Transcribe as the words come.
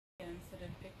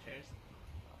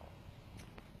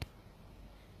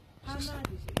How mad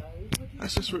is it though?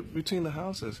 That's just between the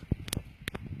houses.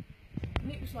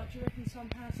 Nick was like, do you reckon some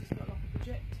houses got like a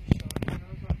projector shot? And I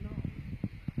was like,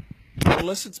 no.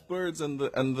 Unless it's birds and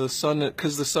the sun,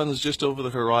 because the sun is just over the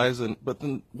horizon. But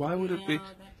then why would it be? No,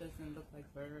 that doesn't look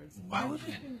like birds. Why would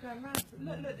it?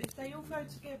 Look, if they all go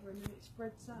together and then it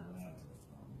spreads out.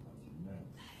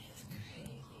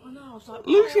 I know, I was like,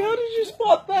 Lucy, how did you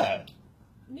spot that?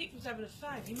 Nick was having a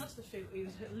fag. He must have thought he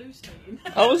was hallucinating.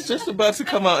 I was just about to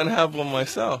come out and have one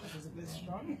myself.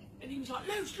 And he was like,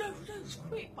 loose,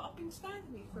 quick. But I've been standing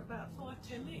here for about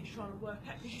 5-10 minutes trying to work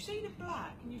out. Because you see the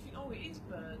black and you think, oh, it is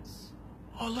birds.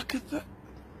 Oh, look at that.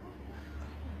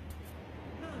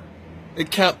 No. It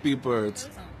can't be birds.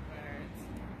 Those aren't birds.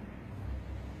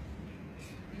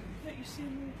 Don't you see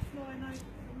them all flying over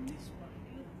from this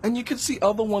way? And you can see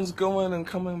other ones going and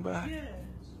coming back. Yeah.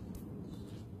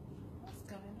 What's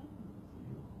going on?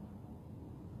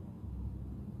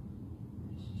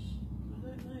 I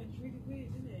don't know, it's really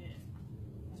weird, isn't it?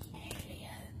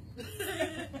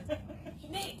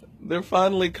 Nick! They're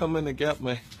finally coming to get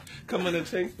me. Coming to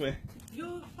take me.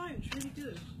 Your phone's really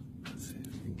good. Let's see if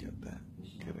we can get that.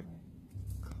 Get it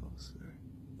closer.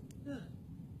 Look.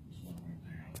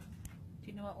 Do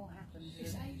you know what will happen?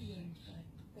 It's aliens.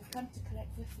 They've come to collect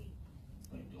Wussy.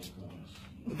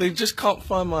 They just can't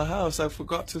find my house. I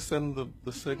forgot to send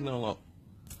the signal up.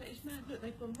 But it's mad, look,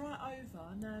 they've gone right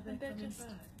over, now they're coming just...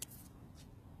 back.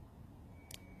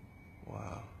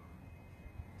 Wow.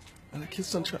 And the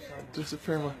kids don't try to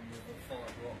disappear.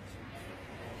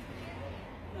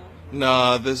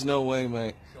 Nah, there's no way,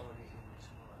 mate.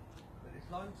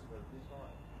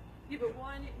 Yeah, but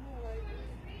why ain't it more over?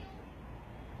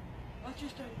 I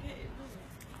just don't get it, does it?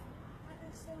 Why are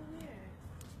they so near?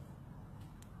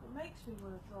 It makes me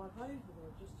want to drive over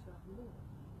there just to have a look.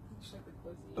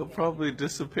 They'll probably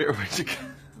disappear when you get,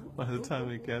 by the time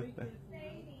you get there.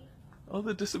 Oh,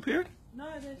 they disappeared? No,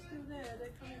 they're still there.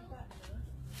 They're coming back now.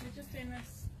 We're just doing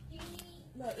this.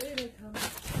 Look, here they come.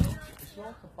 It's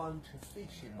like a bunch of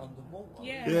fish underwater.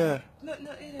 Yeah. Yeah. Look,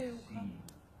 here they all come.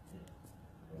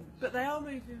 But they are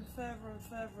moving further and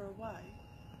further away.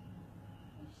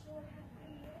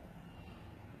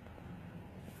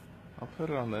 I'll put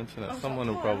it on the internet. Someone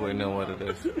will probably know what it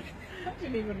is. I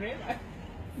didn't even realise.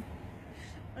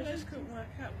 I just couldn't work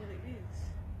out what it is.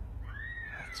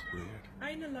 That's weird.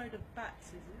 Ain't a load of bats,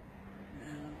 is it?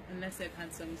 No, unless they've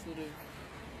had some sort of...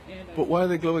 Yeah, But why are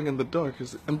they glowing in the dark?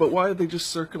 But why are they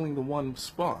just circling the one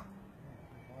spot?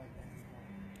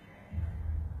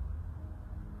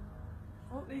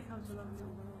 Oh, here comes along the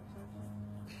other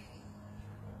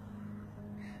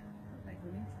like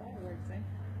release fireworks, eh?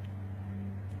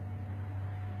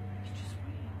 It's just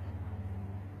weird.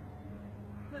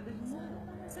 Look, there's more.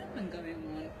 What's something going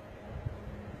on?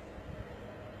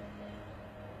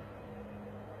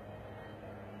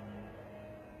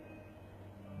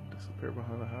 Disappear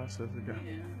behind the house as it goes.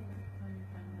 Yeah.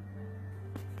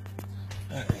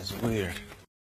 That is weird.